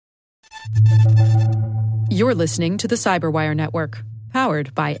You're listening to the Cyberwire Network,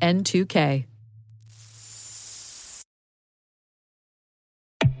 powered by N2K.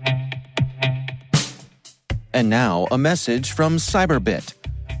 And now, a message from Cyberbit.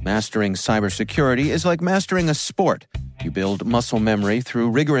 Mastering cybersecurity is like mastering a sport. You build muscle memory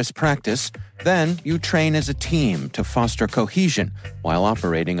through rigorous practice, then you train as a team to foster cohesion while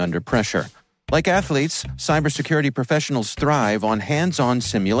operating under pressure. Like athletes, cybersecurity professionals thrive on hands-on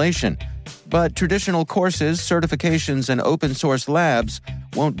simulation. But traditional courses, certifications, and open-source labs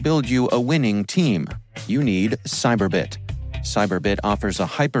won't build you a winning team. You need Cyberbit. Cyberbit offers a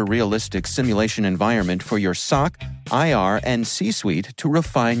hyper-realistic simulation environment for your SOC, IR, and C-suite to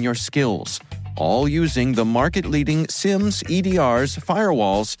refine your skills, all using the market-leading SIMs, EDRs,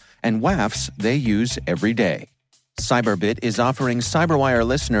 firewalls, and WAFs they use every day. Cyberbit is offering Cyberwire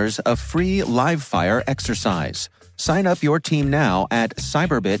listeners a free live-fire exercise. Sign up your team now at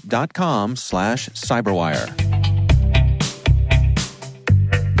cyberbit.com/cyberwire.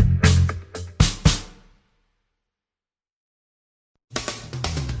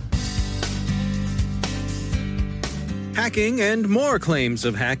 Hacking and more claims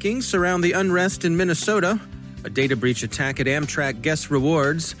of hacking surround the unrest in Minnesota. A data breach attack at Amtrak guest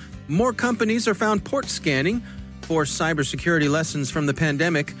rewards. More companies are found port scanning. 4 cybersecurity lessons from the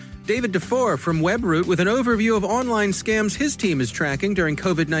pandemic. David DeFore from WebRoot with an overview of online scams his team is tracking during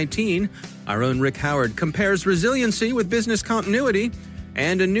COVID-19. Our own Rick Howard compares resiliency with business continuity.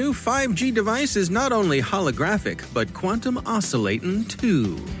 And a new 5G device is not only holographic, but quantum oscillating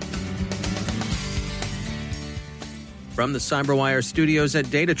too. From the Cyberwire studios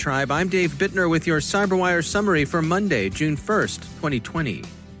at Data Tribe, I'm Dave Bittner with your Cyberwire summary for Monday, June 1st, 2020.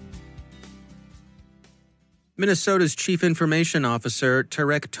 Minnesota's Chief Information Officer,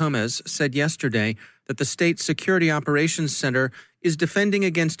 Tarek Tomez, said yesterday that the State Security Operations Center is defending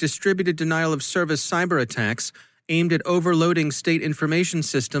against distributed denial of service cyber attacks aimed at overloading state information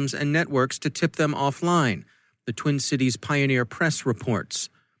systems and networks to tip them offline, the Twin Cities Pioneer Press reports.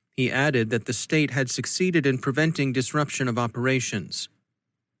 He added that the state had succeeded in preventing disruption of operations.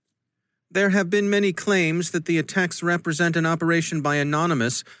 There have been many claims that the attacks represent an operation by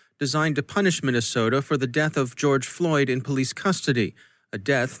Anonymous designed to punish Minnesota for the death of George Floyd in police custody, a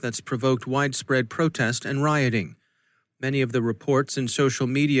death that's provoked widespread protest and rioting. Many of the reports in social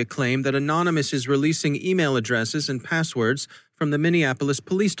media claim that Anonymous is releasing email addresses and passwords from the Minneapolis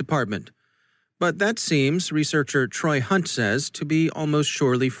Police Department. But that seems, researcher Troy Hunt says, to be almost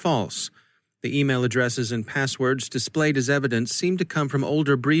surely false. The email addresses and passwords displayed as evidence seem to come from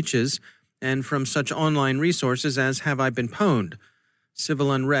older breaches and from such online resources as Have I Been Pwned.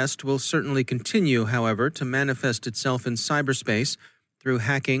 Civil unrest will certainly continue, however, to manifest itself in cyberspace through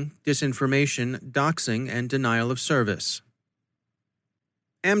hacking, disinformation, doxing, and denial of service.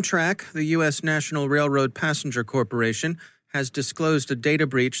 Amtrak, the U.S. National Railroad Passenger Corporation, has disclosed a data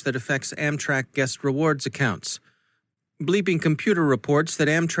breach that affects Amtrak guest rewards accounts. Bleeping Computer reports that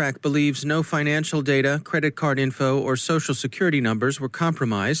Amtrak believes no financial data, credit card info, or social security numbers were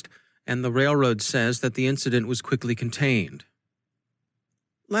compromised, and the railroad says that the incident was quickly contained.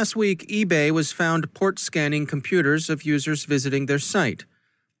 Last week, eBay was found port scanning computers of users visiting their site.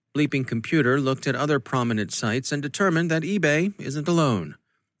 Bleeping Computer looked at other prominent sites and determined that eBay isn't alone.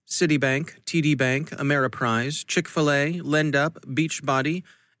 Citibank, TD Bank, Ameriprise, Chick-fil-A, LendUp, Beachbody,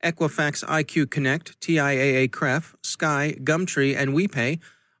 Equifax IQ Connect, TIAA Cref, Sky, Gumtree, and WePay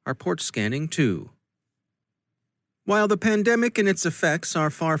are port scanning too. While the pandemic and its effects are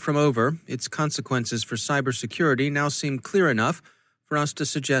far from over, its consequences for cybersecurity now seem clear enough for us to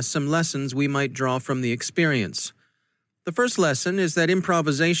suggest some lessons we might draw from the experience. The first lesson is that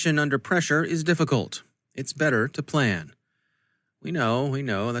improvisation under pressure is difficult. It's better to plan. We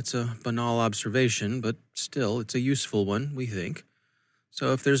know, that's a banal observation, but still, it's a useful one, we think.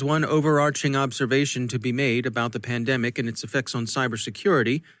 So if there's one overarching observation to be made about the pandemic and its effects on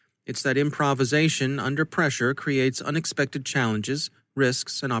cybersecurity, it's that improvisation under pressure creates unexpected challenges,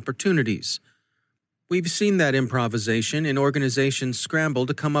 risks, and opportunities. We've seen that improvisation in organizations scramble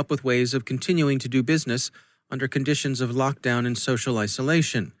to come up with ways of continuing to do business under conditions of lockdown and social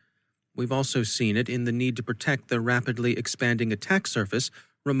isolation. We've also seen it in the need to protect the rapidly expanding attack surface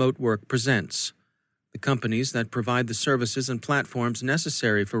remote work presents. The companies that provide the services and platforms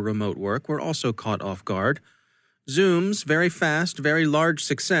necessary for remote work were also caught off guard. Zoom's very fast, very large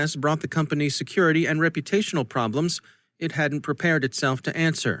success brought the company security and reputational problems it hadn't prepared itself to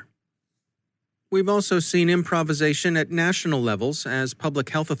answer. We've also seen improvisation at national levels as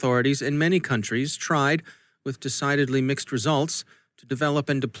public health authorities in many countries tried, with decidedly mixed results, to develop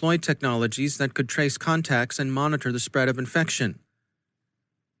and deploy technologies that could trace contacts and monitor the spread of infection.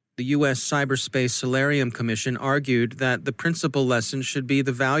 The U.S. Cyberspace Solarium Commission argued that the principal lesson should be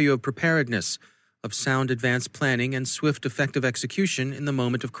the value of preparedness, of sound advanced planning and swift effective execution in the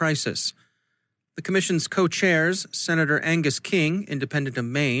moment of crisis. The Commission's co-chairs, Senator Angus King, Independent of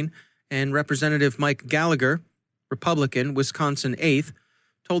Maine, and Representative Mike Gallagher, Republican, Wisconsin 8th,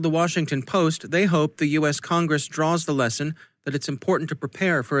 told the Washington Post they hope the U.S. Congress draws the lesson that it's important to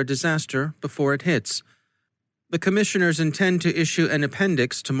prepare for a disaster before it hits. The commissioners intend to issue an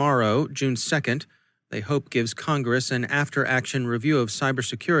appendix tomorrow, June 2nd. They hope gives Congress an after-action review of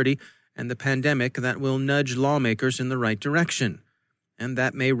cybersecurity and the pandemic that will nudge lawmakers in the right direction. And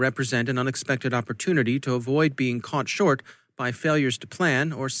that may represent an unexpected opportunity to avoid being caught short by failures to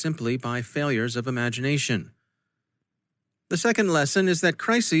plan or simply by failures of imagination. The second lesson is that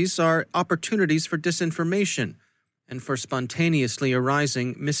crises are opportunities for disinformation and for spontaneously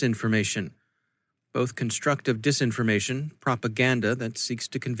arising misinformation. Both constructive disinformation, propaganda that seeks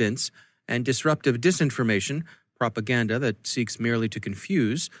to convince, and disruptive disinformation, propaganda that seeks merely to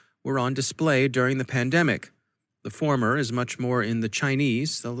confuse, were on display during the pandemic. The former is much more in the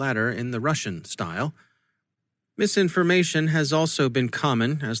Chinese, the latter in the Russian style. Misinformation has also been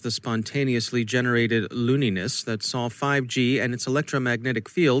common as the spontaneously generated looniness that saw 5G and its electromagnetic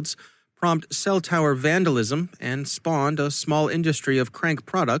fields prompt cell tower vandalism and spawned a small industry of crank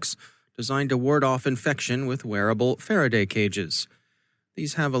products designed to ward off infection with wearable Faraday cages.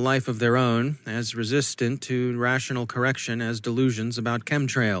 These have a life of their own, as resistant to rational correction as delusions about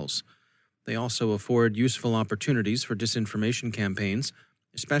chemtrails. They also afford useful opportunities for disinformation campaigns,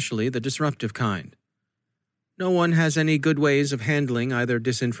 especially the disruptive kind. No one has any good ways of handling either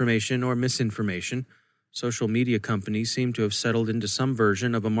disinformation or misinformation. Social media companies seem to have settled into some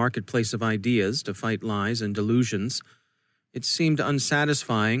version of a marketplace of ideas to fight lies and delusions. It seemed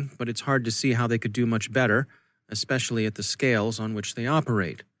unsatisfying, but it's hard to see how they could do much better, especially at the scales on which they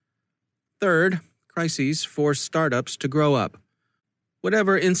operate. Third, crises force startups to grow up.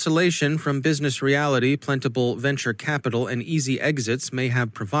 Whatever insulation from business reality, plentiful venture capital, and easy exits may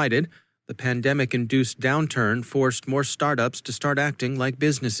have provided, the pandemic-induced downturn forced more startups to start acting like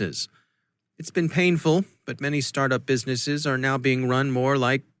businesses. It's been painful, but many startup businesses are now being run more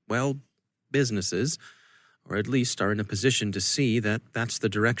like, well, businesses, or at least are in a position to see that that's the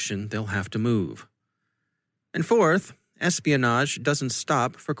direction they'll have to move. And fourth, espionage doesn't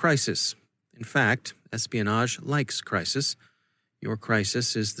stop for crisis. In fact, espionage likes crisis. Your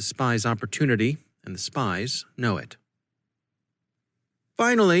crisis is the spy's opportunity, and the spies know it.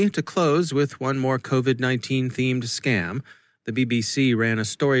 Finally, to close with one more COVID-19 themed scam, the BBC ran a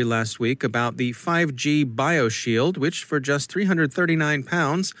story last week about the 5G BioShield, which for just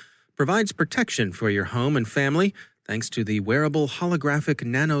 £339 provides protection for your home and family thanks to the wearable holographic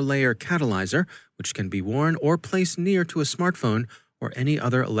nanolayer catalyzer, which can be worn or placed near to a smartphone or any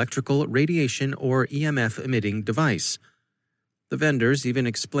other electrical, radiation, or EMF-emitting device. The vendors even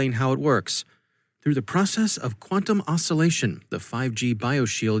explain how it works. Through the process of quantum oscillation, the 5G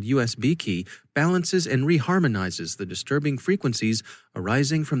BioShield USB key balances and reharmonizes the disturbing frequencies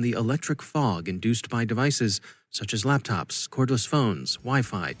arising from the electric fog induced by devices such as laptops, cordless phones,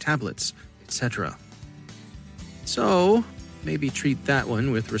 Wi-Fi, tablets, etc. So, maybe treat that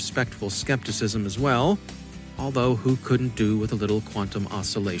one with respectful skepticism as well, although who couldn't do with a little quantum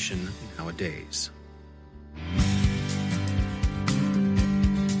oscillation nowadays?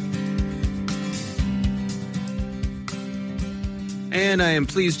 And I am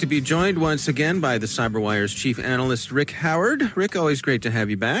pleased to be joined once again by the CyberWire's chief analyst, Rick Howard. Rick, always great to have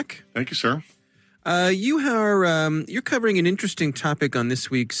you back. Thank you, sir. You're covering an interesting topic on this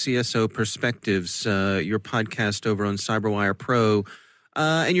week's CSO Perspectives, your podcast over on CyberWire Pro,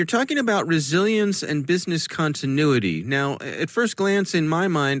 and you're talking about resilience and business continuity. Now, at first glance, in my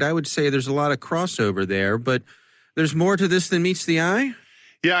mind, I would say there's a lot of crossover there, but there's more to this than meets the eye?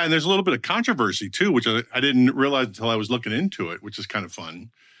 Yeah, and there's a little bit of controversy, too, which I didn't realize until I was looking into it, which is kind of fun.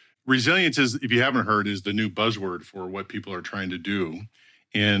 Resilience is, if you haven't heard, is the new buzzword for what people are trying to do.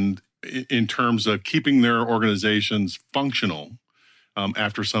 And in terms of keeping their organizations functional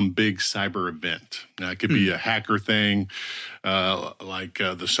after some big cyber event. Now, it could be a hacker thing like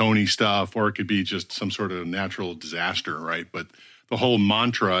the Sony stuff, or it could be just some sort of natural disaster, right? But the whole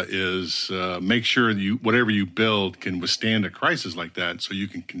mantra is make sure that whatever you build can withstand a crisis like that so you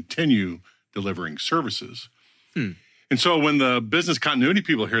can continue delivering services. And so when the business continuity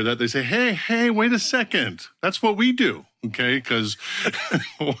people hear that, they say, hey, wait a second. That's what we do, okay? Because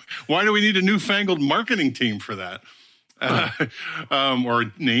why do we need a newfangled marketing team for that? Or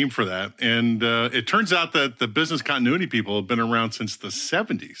a name for that? And it turns out that the business continuity people have been around since the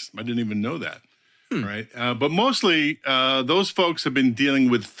 70s. I didn't even know that. right? But mostly those folks have been dealing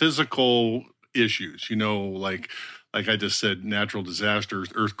with physical issues, like I just said, natural disasters,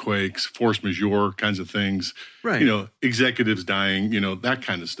 earthquakes, force majeure kinds of things, Right. Executives dying, that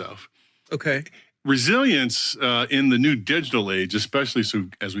kind of stuff. Okay. Resilience in the new digital age, especially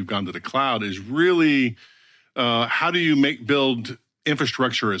as we've gone to the cloud, is really how do you build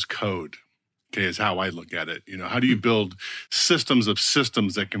infrastructure as code? Okay, is how I look at it. How do you build systems of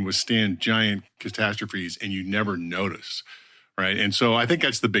systems that can withstand giant catastrophes and you never notice, right? And so I think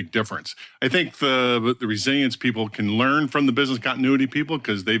that's the big difference. I think the resilience people can learn from the business continuity people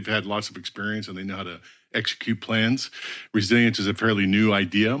because they've had lots of experience and they know how to execute plans. Resilience is a fairly new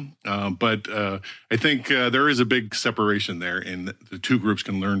idea, but I think there is a big separation there, and the two groups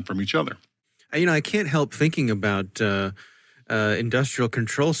can learn from each other. I can't help thinking about industrial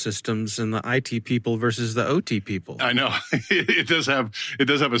control systems and the IT people versus the OT people. I know it does have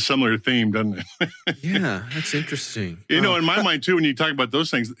a similar theme, doesn't it? Yeah, that's interesting. In my mind too, when you talk about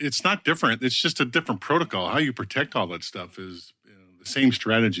those things, it's not different. It's just a different protocol. How you protect all that stuff is the same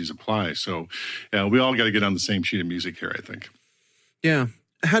strategies apply. So we all got to get on the same sheet of music here, I think. Yeah.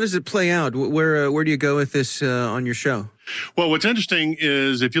 How does it play out? Where do you go with this on your show? Well, what's interesting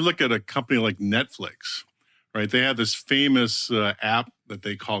is if you look at a company like Netflix, right? They have this famous app that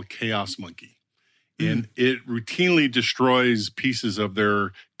they call Chaos Monkey, and it routinely destroys pieces of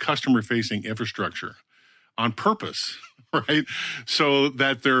their customer-facing infrastructure on purpose, right? So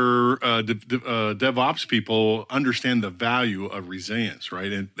that their DevOps people understand the value of resilience,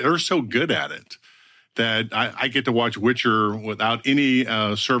 right? And they're so good at it that I get to watch Witcher without any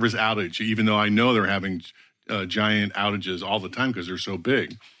service outage, even though I know they're having giant outages all the time because they're so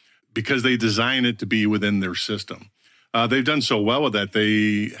big, because they design it to be within their system. They've done so well with that.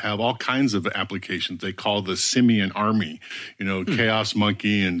 They have all kinds of applications they call the Simian Army, Chaos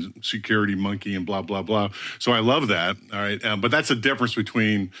Monkey and Security Monkey and blah, blah, blah. So I love that. All right. But that's the difference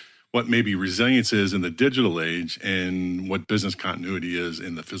between what maybe resilience is in the digital age and what business continuity is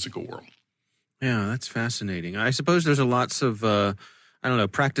in the physical world. Yeah, that's fascinating. I suppose there's lots of,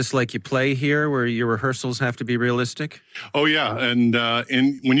 practice like you play here where your rehearsals have to be realistic. Oh, yeah. And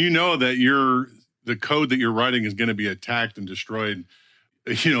when you know that the code that you're writing is going to be attacked and destroyed,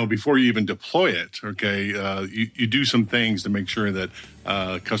 before you even deploy it, okay, you do some things to make sure that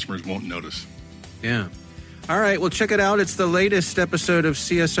customers won't notice. Yeah. All right, well, check it out. It's the latest episode of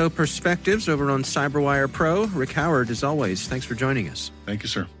CSO Perspectives over on CyberWire Pro. Rick Howard, as always, thanks for joining us. Thank you,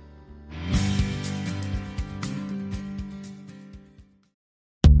 sir.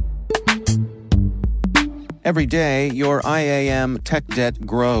 Every day, your IAM tech debt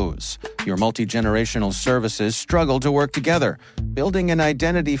grows. Your multi-generational services struggle to work together. Building an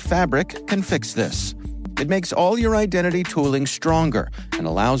identity fabric can fix this. It makes all your identity tooling stronger and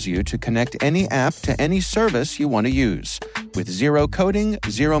allows you to connect any app to any service you want to use, with zero coding,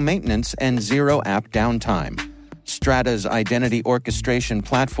 zero maintenance, and zero app downtime. Strata's identity orchestration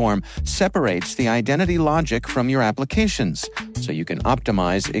platform separates the identity logic from your applications, so you can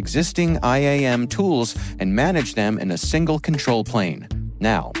optimize existing IAM tools and manage them in a single control plane.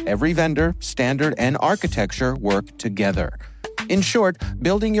 Now, every vendor, standard, and architecture work together. In short,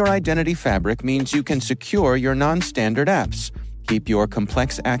 building your identity fabric means you can secure your non-standard apps, keep your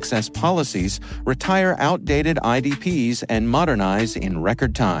complex access policies, retire outdated IDPs, and modernize in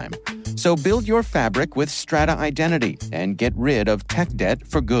record time. So build your fabric with Strata Identity and get rid of tech debt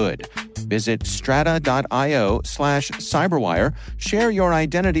for good. Visit strata.io/cyberwire, share your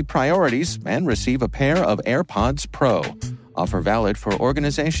identity priorities, and receive a pair of AirPods Pro. Offer valid for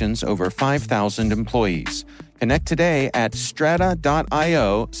organizations over 5,000 employees. Connect today at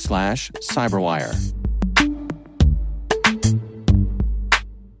strata.io/cyberwire.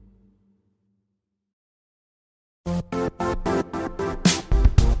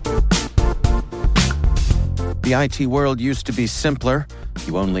 The IT world used to be simpler.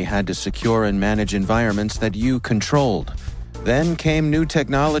 You only had to secure and manage environments that you controlled. Then came new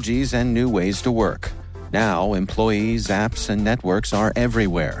technologies and new ways to work. Now, employees, apps, and networks are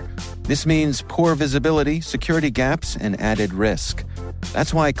everywhere. This means poor visibility, security gaps, and added risk.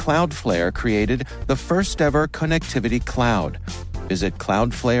 That's why Cloudflare created the first-ever connectivity cloud. Visit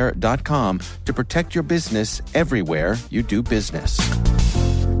cloudflare.com to protect your business everywhere you do business.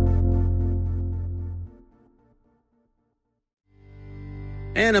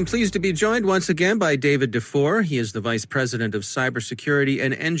 And I'm pleased to be joined once again by David Dufour. He is the Vice President of Cybersecurity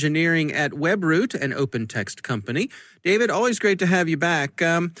and Engineering at WebRoot, an open text company. David, always great to have you back.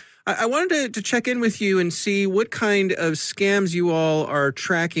 I wanted to check in with you and see what kind of scams you all are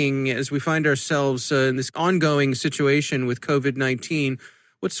tracking as we find ourselves in this ongoing situation with COVID-19.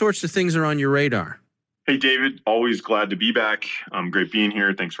 What sorts of things are on your radar? Hey, David, always glad to be back. Great being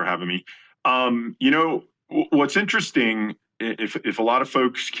here. Thanks for having me. What's interesting, if a lot of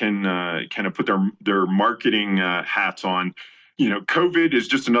folks can kind of put their marketing hats on, COVID is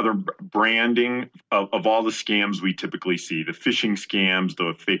just another branding of all the scams we typically see, the phishing scams,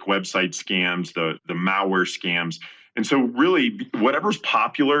 the fake website scams, the malware scams. And so really, whatever's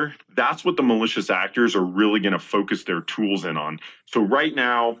popular, that's what the malicious actors are really going to focus their tools in on. So right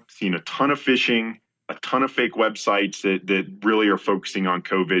now, seeing a ton of phishing, a ton of fake websites that really are focusing on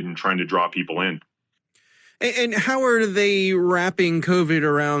COVID and trying to draw people in. And how are they wrapping COVID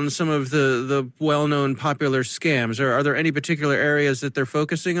around some of the well-known popular scams? Or are there any particular areas that they're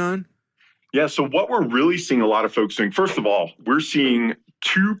focusing on? Yeah, so what we're really seeing a lot of folks doing, first of all, we're seeing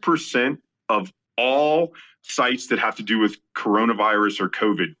 2% of all sites that have to do with coronavirus or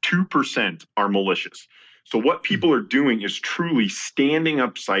COVID, 2% are malicious. So what people are doing is truly standing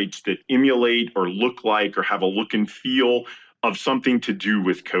up sites that emulate or look like or have a look and feel of something to do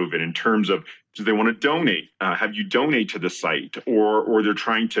with COVID in terms of, do they want to donate? Have you donate to the site? Or they're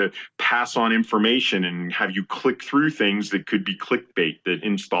trying to pass on information and have you click through things that could be clickbait that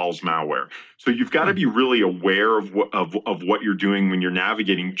installs malware. So you've got to be really aware of what you're doing when you're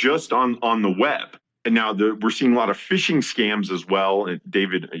navigating just on the web. And now we're seeing a lot of phishing scams as well. And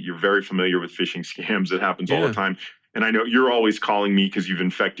David, you're very familiar with phishing scams. It happens all the time. And I know you're always calling me because you've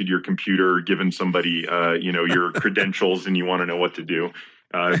infected your computer, or given somebody, your credentials, and you want to know what to do.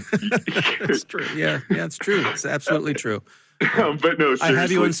 That's true. Yeah, it's true. It's absolutely true. But no, seriously. I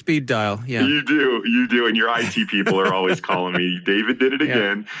have you on speed dial. Yeah, you do, and your IT people are always calling me. David did it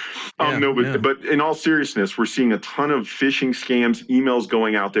again. But in all seriousness, we're seeing a ton of phishing scams, emails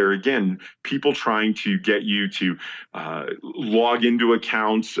going out there. Again, people trying to get you to log into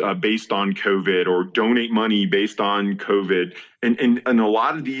accounts based on COVID or donate money based on COVID. And a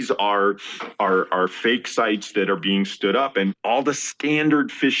lot of these are fake sites that are being stood up, and all the standard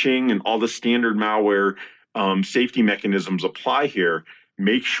phishing and all the standard malware safety mechanisms apply here.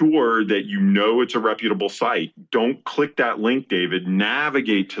 Make sure that it's a reputable site. Don't click that link, David.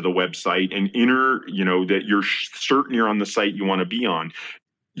 Navigate to the website and enter, that you're certain you're on the site you want to be on.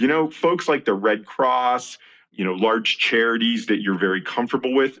 Folks like the Red Cross, large charities that you're very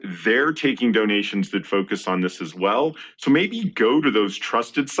comfortable with, they're taking donations that focus on this as well. So maybe go to those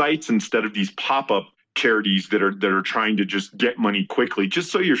trusted sites instead of these pop-up charities that are trying to just get money quickly,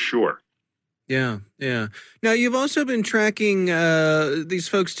 just so you're sure. Yeah. Now, you've also been tracking these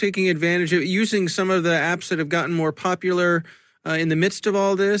folks taking advantage of using some of the apps that have gotten more popular in the midst of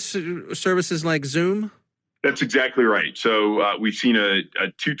all this, services like Zoom. That's exactly right. So we've seen a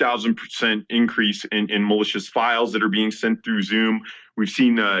 2,000% increase in malicious files that are being sent through Zoom. We've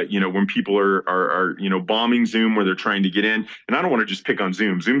seen, when people are bombing Zoom where they're trying to get in. And I don't want to just pick on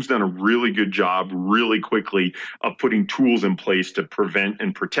Zoom. Zoom's done a really good job really quickly of putting tools in place to prevent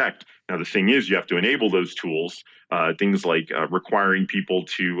and protect. Now, the thing is, you have to enable those tools, things like requiring people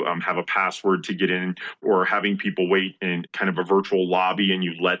to have a password to get in, or having people wait in kind of a virtual lobby and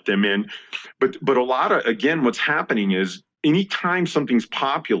you let them in. But a lot of, again, what's happening is anytime something's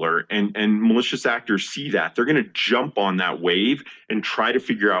popular and malicious actors see that, they're going to jump on that wave and try to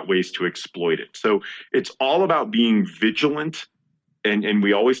figure out ways to exploit it. So it's all about being vigilant. And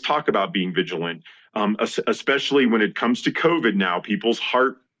we always talk about being vigilant, especially when it comes to COVID now. People's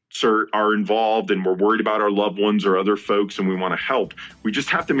hearts are involved, and we're worried about our loved ones or other folks, and we want to help. We just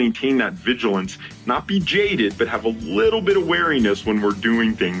have to maintain that vigilance, not be jaded, but have a little bit of wariness when we're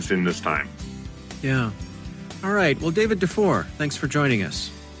doing things in this time. Yeah. All right. Well, David Dufour, thanks for joining us.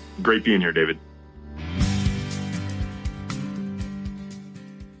 Great being here, David.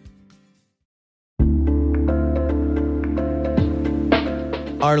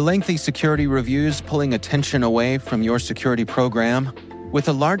 Are lengthy security reviews pulling attention away from your security program? With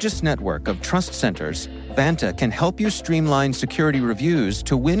the largest network of trust centers, Vanta can help you streamline security reviews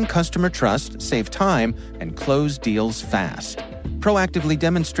to win customer trust, save time, and close deals fast. Proactively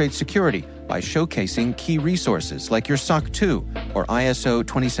demonstrate security by showcasing key resources like your SOC 2 or ISO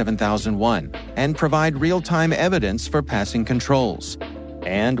 27001, and provide real-time evidence for passing controls.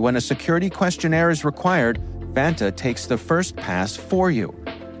 And when a security questionnaire is required, Vanta takes the first pass for you.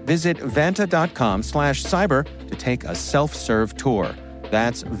 Visit vanta.com/cyber to take a self-serve tour.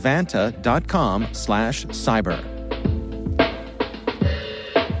 That's vanta.com/cyber.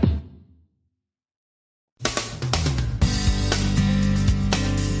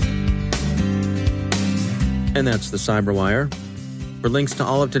 And that's the Cyberwire. For links to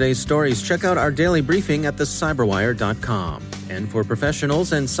all of today's stories, check out our daily briefing at thecyberwire.com. And for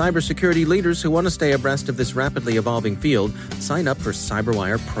professionals and cybersecurity leaders who want to stay abreast of this rapidly evolving field, sign up for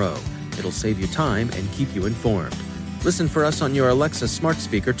Cyberwire Pro. It'll save you time and keep you informed. Listen for us on your Alexa smart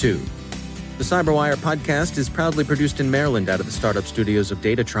speaker, too. The CyberWire podcast is proudly produced in Maryland out of the startup studios of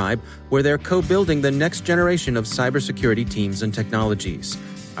Data Tribe, where they're co-building the next generation of cybersecurity teams and technologies.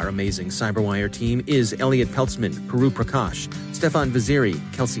 Our amazing CyberWire team is Elliot Peltzman, Puru Prakash, Stefan Vaziri,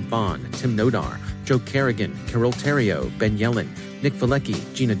 Kelsey Bond, Tim Nodar, Joe Kerrigan, Carol Terrio, Ben Yellen, Nick Valecki,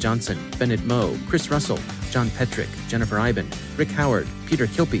 Gina Johnson, Bennett Moe, Chris Russell, John Petrick, Jennifer Iben, Rick Howard, Peter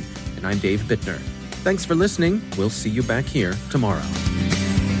Kilpie, and I'm Dave Bittner. Thanks for listening. We'll see you back here tomorrow.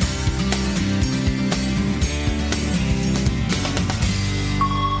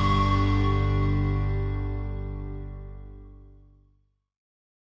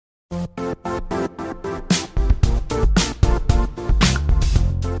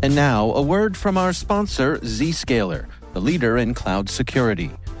 And now, a word from our sponsor, Zscaler, the leader in cloud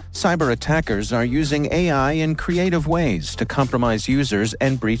security. Cyber attackers are using AI in creative ways to compromise users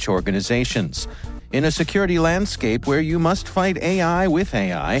and breach organizations. In a security landscape where you must fight AI with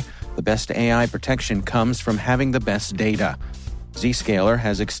AI, the best AI protection comes from having the best data. Zscaler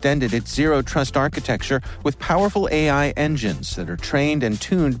has extended its Zero Trust architecture with powerful AI engines that are trained and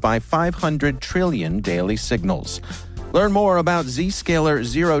tuned by 500 trillion daily signals. Learn more about Zscaler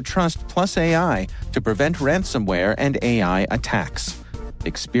Zero Trust Plus AI to prevent ransomware and AI attacks.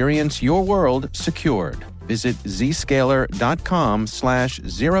 Experience your world secured. Visit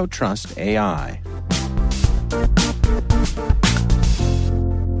zscaler.com/zerotrustai.